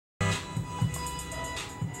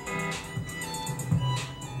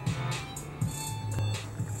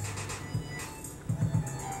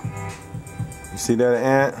See that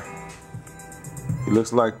ant? He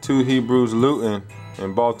looks like two Hebrews looting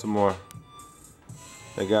in Baltimore.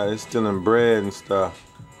 They got it stealing bread and stuff.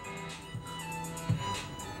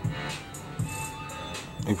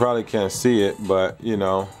 You probably can't see it, but you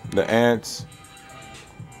know, the ants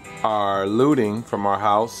are looting from our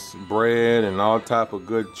house bread and all type of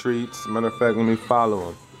good treats. Matter of fact, let me follow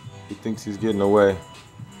him. He thinks he's getting away.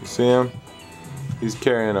 You see him? He's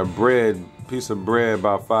carrying a piece of bread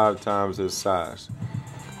about 5 times his size.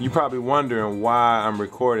 You're probably wondering why I'm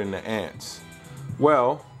recording the ants.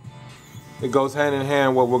 Well, it goes hand in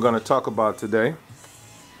hand what we're going to talk about today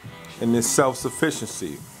in this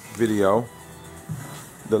self-sufficiency video.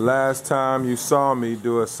 The last time you saw me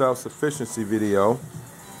do a self-sufficiency video,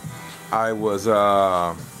 I was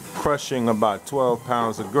crushing about 12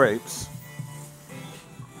 pounds of grapes.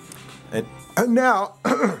 And now,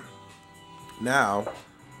 now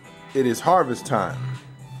it is harvest time.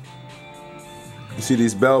 You see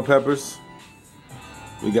these bell peppers?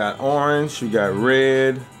 We got orange, we got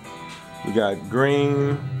red, we got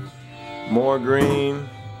green, more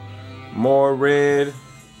red,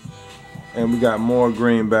 and we got more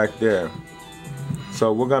green back there.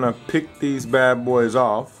 So we're gonna pick these bad boys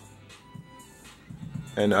off.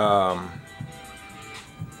 And we're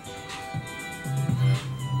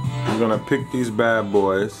gonna pick these bad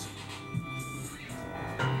boys.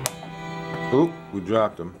 Oop, we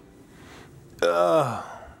dropped them.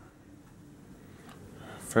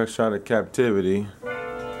 Fresh out of captivity.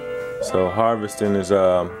 So harvesting is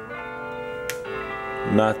not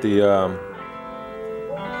the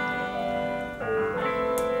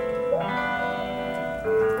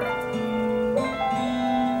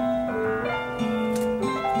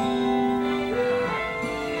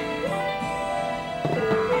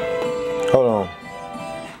hold on.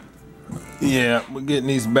 Yeah, we're getting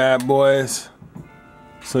these bad boys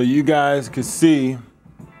so you guys can see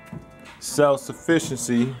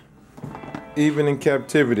self-sufficiency even in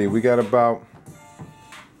captivity. We got about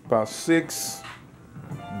 6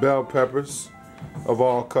 bell peppers of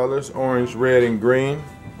all colors, orange, red, and green.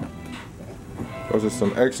 Those are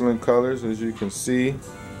some excellent colors, as you can see.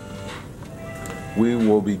 We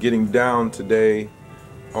will be getting down today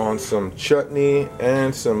on some chutney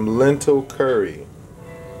and some lentil curry.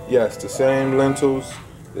 Yes, the same lentils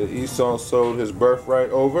that Esau sold his birthright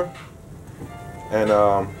over. And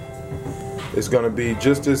it's gonna be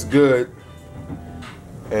just as good,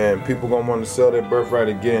 and people gonna want to sell their birthright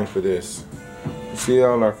again for this. You see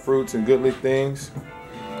all our fruits and goodly things.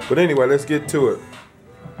 But anyway, let's get to it.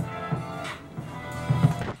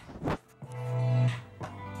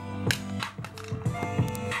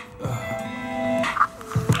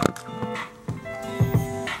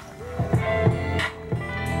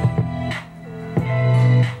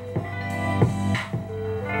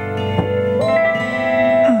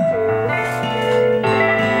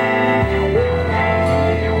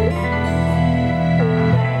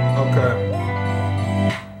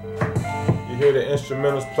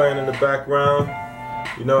 Instrumentals playing in the background.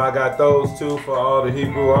 You know, I got those too for all the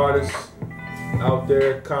Hebrew artists out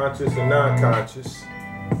there, conscious and non-conscious.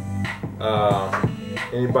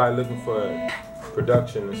 Anybody looking for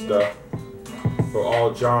production and stuff for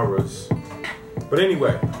all genres. But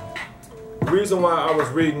anyway, the reason why I was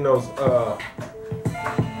reading those,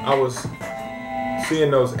 I was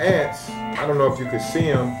seeing those ants. I don't know if you could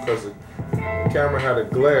see them because the camera had a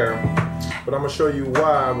glare. But I'm going to show you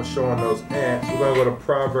why I was showing those ants. We're going to go to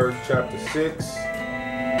Proverbs chapter 6,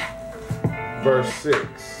 verse 6.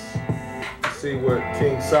 See what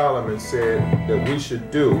King Solomon said that we should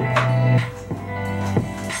do.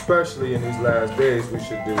 Especially in these last days, we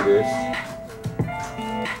should do this.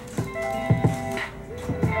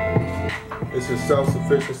 This is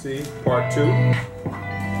Self-Sufficiency, Part 2.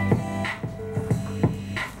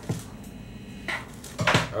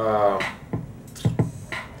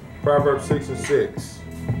 Proverbs 6 and 6.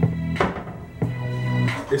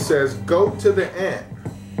 It says, "Go to the ant,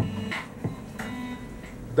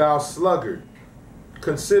 thou sluggard,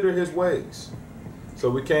 consider his ways." So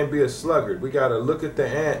we can't be a sluggard. We got to look at the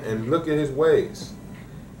ant and look at his ways.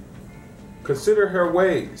 "Consider her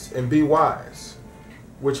ways and be wise,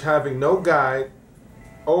 which having no guide,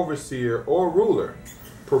 overseer, or ruler,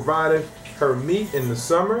 provideth her meat in the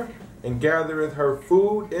summer, and gathereth her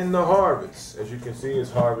food in the harvest." As you can see, it's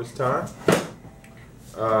harvest time.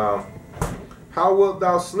 "How wilt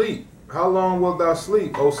thou sleep? How long wilt thou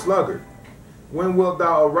sleep, O sluggard? When wilt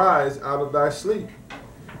thou arise out of thy sleep?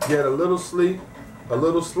 Yet a little sleep, a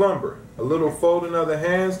little slumber, a little folding of the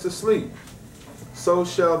hands to sleep. So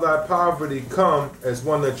shall thy poverty come as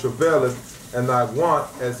one that travaileth, and thy want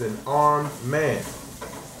as an armed man."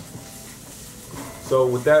 So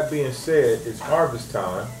with that being said, it's harvest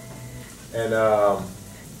time. And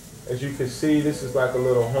as you can see, this is like a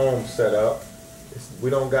little home setup. We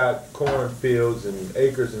don't got cornfields and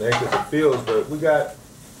acres of fields, but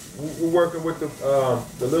we're working with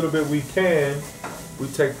the little bit we can. We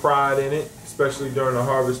take pride in it, especially during the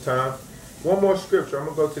harvest time. One more scripture. I'm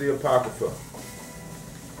going to go to the Apocrypha.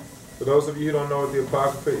 For those of you who don't know what the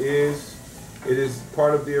Apocrypha is, it is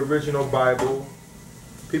part of the original Bible.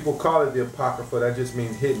 People call it the Apocrypha. That just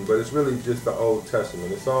means hidden, but it's really just the Old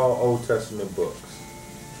Testament. It's all Old Testament books.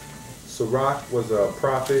 Sirach was a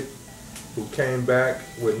prophet who came back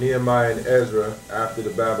with Nehemiah and Ezra after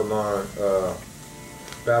the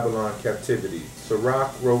Babylon captivity.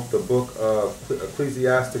 Sirach wrote the book of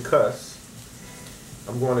Ecclesiasticus.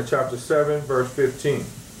 I'm going to chapter 7, verse 15.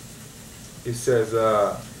 It says,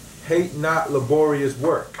 hate not laborious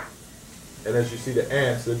work. And as you see the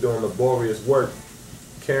ants, they're doing laborious work,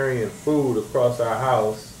 carrying food across our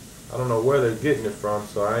house. I don't know where they're getting it from,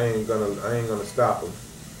 so I ain't gonna stop them,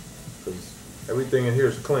 because everything in here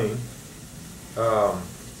is clean.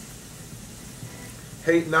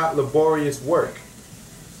 Hate not laborious work,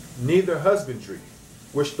 neither husbandry,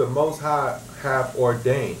 which the Most High have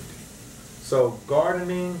ordained. So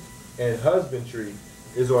gardening and husbandry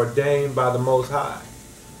is ordained by the Most High.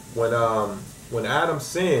 When Adam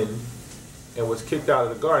sinned and was kicked out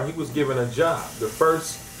of the garden, he was given a job. The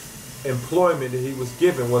first employment that he was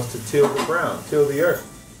given was to till the ground, till the earth.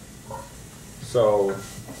 So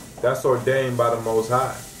that's ordained by the Most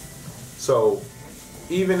High. So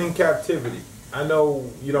even in captivity, I know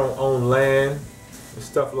you don't own land and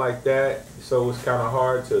stuff like that, so it's kind of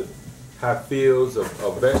hard to have fields of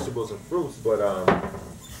vegetables and fruits, but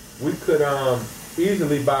we could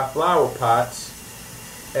easily buy flower pots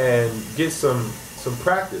and get some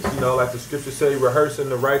practice, you know, like the scripture say, rehearsing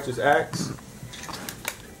the righteous acts.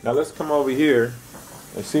 Now let's come over here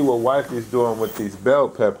and see what wifey is doing with these bell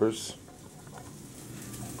peppers.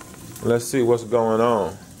 Let's see what's going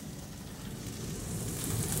on.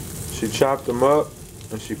 She chopped them up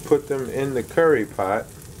and she put them in the curry pot,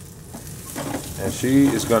 and she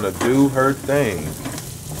is gonna do her thing.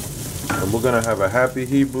 And we're gonna have a happy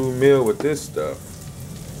Hebrew meal with this stuff.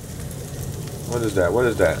 What is that? What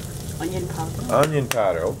is that? Onion powder. Onion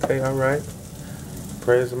powder. Okay, all right.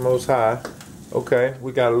 Praise the Most High. Okay,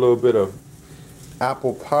 we got a little bit of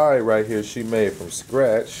apple pie right here she made from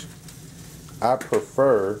scratch. I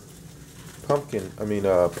prefer pumpkin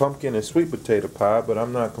and sweet potato pie, but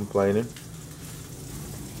I'm not complaining.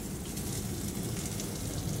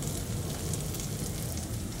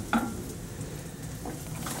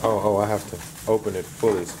 Oh, I have to open it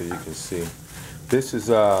fully so you can see. This is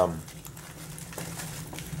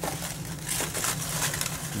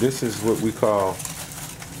what we call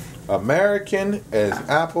American as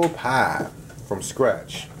apple pie from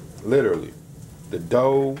scratch. Literally. The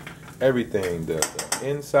dough, everything, the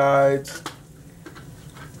insides,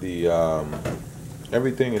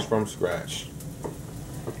 everything is from scratch.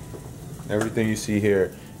 Everything you see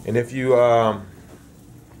here. And if you want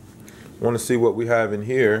to see what we have in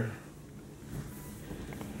here,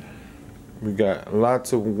 we got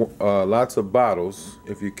lots of bottles.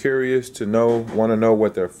 If you're curious to want to know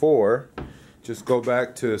what they're for, just go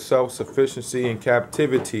back to Self-Sufficiency and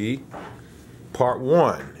Captivity Part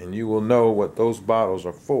 1, and you will know what those bottles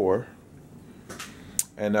are for.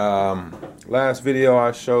 And last video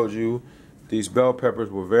I showed you these bell peppers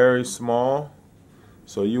were very small.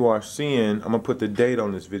 So you are seeing, I'm going to put the date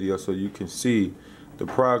on this video so you can see the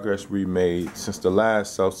progress we made since the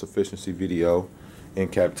last self-sufficiency video in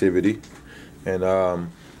captivity. And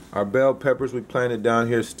our bell peppers we planted down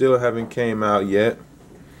here still haven't came out yet.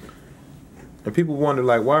 And people wonder,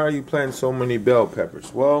 like, why are you planting so many bell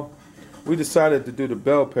peppers? Well, we decided to do the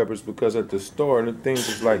bell peppers because at the store the things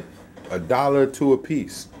is like $1 or $2 a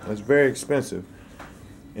piece. It's very expensive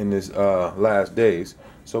in this last days.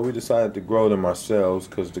 So we decided to grow them ourselves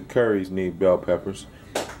because the curries need bell peppers.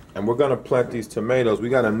 And we're going to plant these tomatoes. We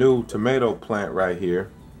got a new tomato plant right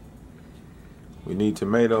here. We need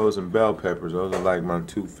tomatoes and bell peppers. Those are like my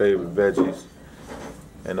two favorite veggies.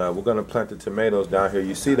 And we're going to plant the tomatoes down here.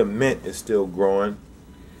 You see the mint is still growing.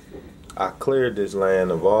 I cleared this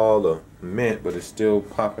land of all the mint, but it's still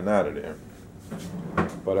popping out of there.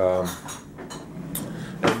 But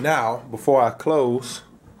and now, before I close,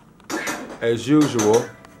 as usual,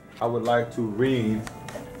 I would like to read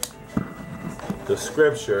the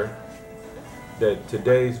scripture that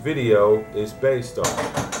today's video is based on.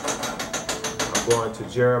 I'm going to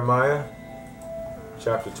Jeremiah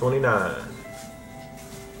chapter 29.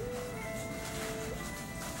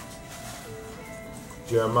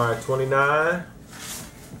 Jeremiah 29,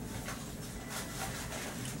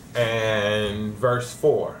 And verse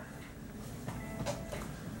 4.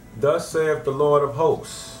 Thus saith the Lord of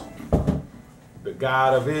hosts, the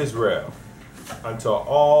God of Israel, unto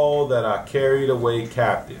all that are carried away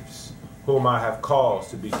captives, whom I have caused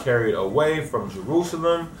to be carried away from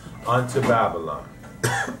Jerusalem unto Babylon.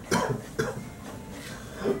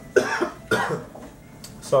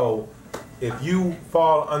 So, if you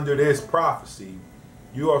fall under this prophecy,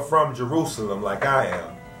 you are from Jerusalem like I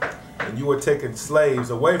am, and you were taking slaves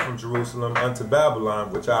away from Jerusalem unto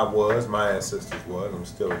Babylon, which I was, my ancestors was, I'm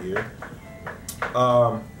still here.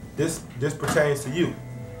 This pertains to you.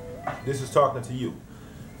 This is talking to you.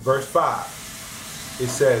 Verse 5, it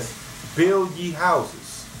says, build ye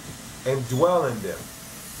houses, and dwell in them,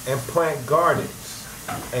 and plant gardens,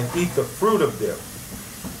 and eat the fruit of them.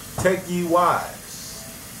 Take ye wives,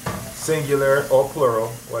 singular or plural,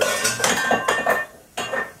 whatever.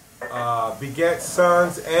 Beget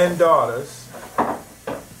sons and daughters.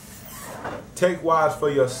 Take wives for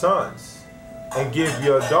your sons, and give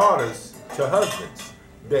your daughters to husbands,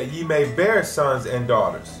 that ye may bear sons and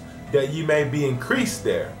daughters, that ye may be increased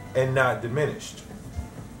there, and not diminished.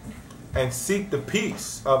 And seek the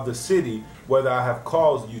peace of the city, whether I have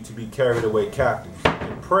caused you to be carried away captives,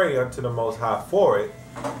 and pray unto the Most High for it,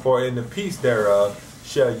 for in the peace thereof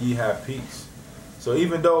shall ye have peace. So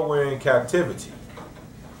even though we're in captivity,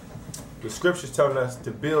 the scriptures telling us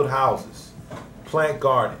to build houses, plant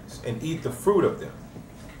gardens, and eat the fruit of them.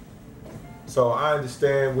 So I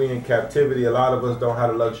understand we in captivity. A lot of us don't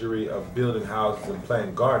have the luxury of building houses and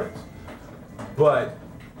planting gardens. But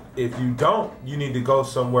if you don't, you need to go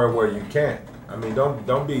somewhere where you can. I mean,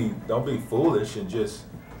 don't be foolish and just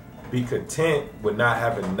be content with not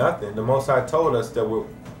having nothing. The Most High told us that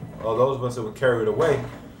those of us that were carried away,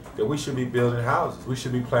 that we should be building houses. We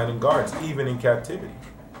should be planting gardens, even in captivity.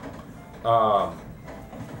 And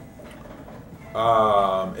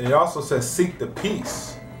it also says, seek the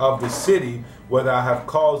peace of the city, whether I have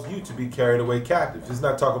caused you to be carried away captives. It's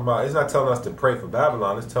not talking about, it's not telling us to pray for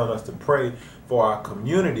Babylon. It's telling us to pray for our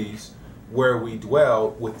communities where we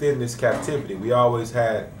dwell within this captivity. We always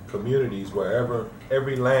had communities wherever,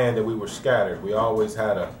 every land that we were scattered, we always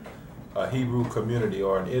had a Hebrew community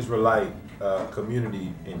or an Israelite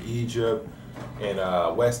community in Egypt, in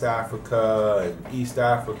West Africa, and East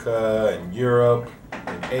Africa, and Europe,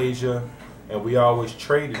 and Asia, and we always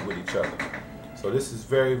traded with each other. So this is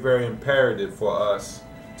very, very imperative for us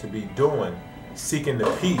to be doing, seeking the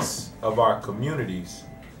peace of our communities,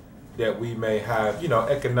 that we may have,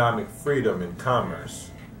 economic freedom and commerce.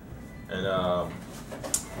 And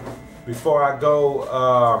before I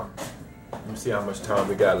go, let me see how much time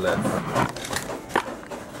we got left.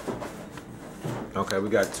 Okay, we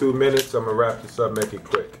got 2 minutes. I'm gonna wrap this up, make it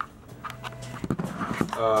quick.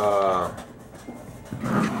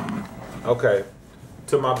 Okay,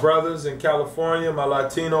 to my brothers in California, my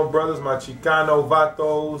Latino brothers, my Chicano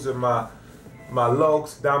Vatos, and my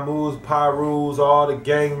Lokes, Damus, Pirus, all the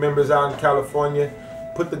gang members out in California,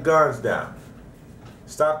 put the guns down.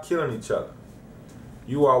 Stop killing each other.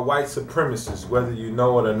 You are white supremacists, whether you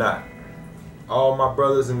know it or not. All my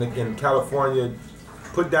brothers in California,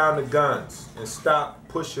 put down the guns and stop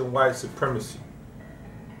pushing white supremacy.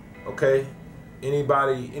 Okay?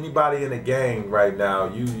 Anybody in a gang right now,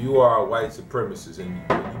 you are a white supremacist, and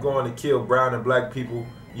you're going to kill brown and black people.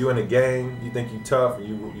 You in a gang, you think you tough and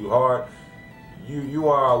you hard. You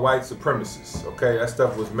are a white supremacist. Okay? That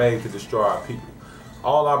stuff was made to destroy our people.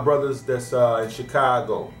 All our brothers that's in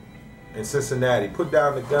Chicago and Cincinnati, put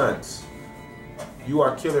down the guns. You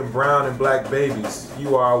are killing brown and black babies.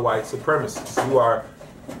 You are a white supremacist.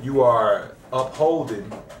 You are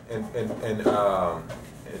upholding and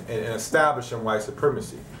establishing white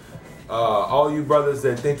supremacy. All you brothers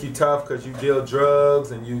that think you tough because you deal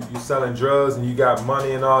drugs and you selling drugs and you got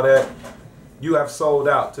money and all that, you have sold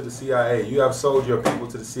out to the CIA. You have sold your people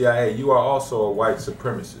to the CIA. You are also a white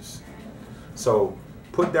supremacist. So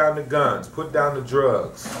put down the guns, put down the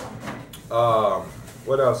drugs.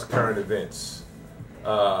 What else? Current events.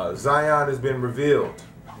 Zion has been revealed.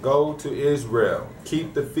 Go to Israel.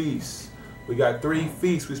 Keep the feasts. We got 3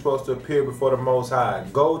 feasts we're supposed to appear before the Most High.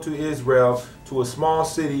 Go to Israel, to a small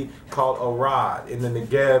city called Arad in the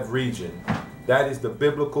Negev region. That is the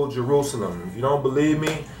biblical Jerusalem. If you don't believe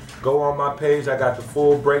me, go on my page. I got the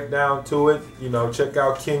full breakdown to it. Check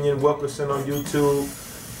out Kenyon Wilkerson on YouTube.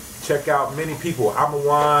 Check out many people.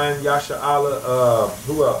 Amawan, Yasha Allah,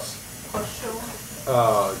 who else?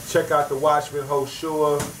 Check out the Watchman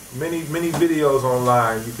Hoshua. Many videos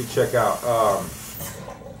online you can check out.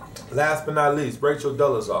 Last but not least, Rachel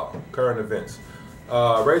Dolezal, current events.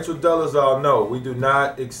 Rachel Dolezal, no, we do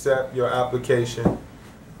not accept your application.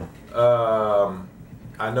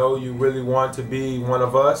 I I know you really want to be one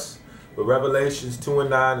of us, but Revelations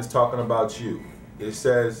 2:9 is talking about you. It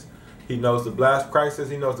says he knows Christ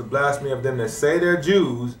says he knows the blasphemy of them that say they're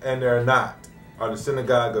Jews and they're not, are the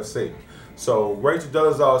synagogue of Satan. So Rachel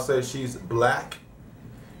Dolezal says she's black.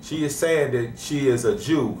 She is saying that she is a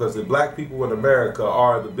Jew because the black people in America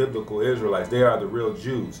are the biblical Israelites. They are the real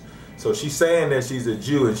Jews. So she's saying that she's a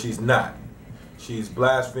Jew and she's not. She's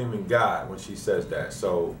blaspheming God when she says that.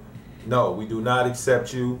 So no, we do not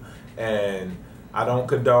accept you, and I don't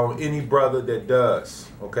condone any brother that does.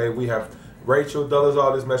 Okay, we have Rachel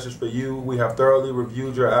Dolezal, this message for you. We have thoroughly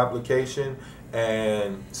reviewed your application,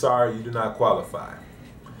 and sorry, you do not qualify.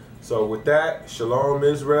 So with that, Shalom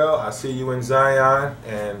Israel. I see you in Zion,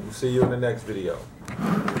 and we'll see you in the next video.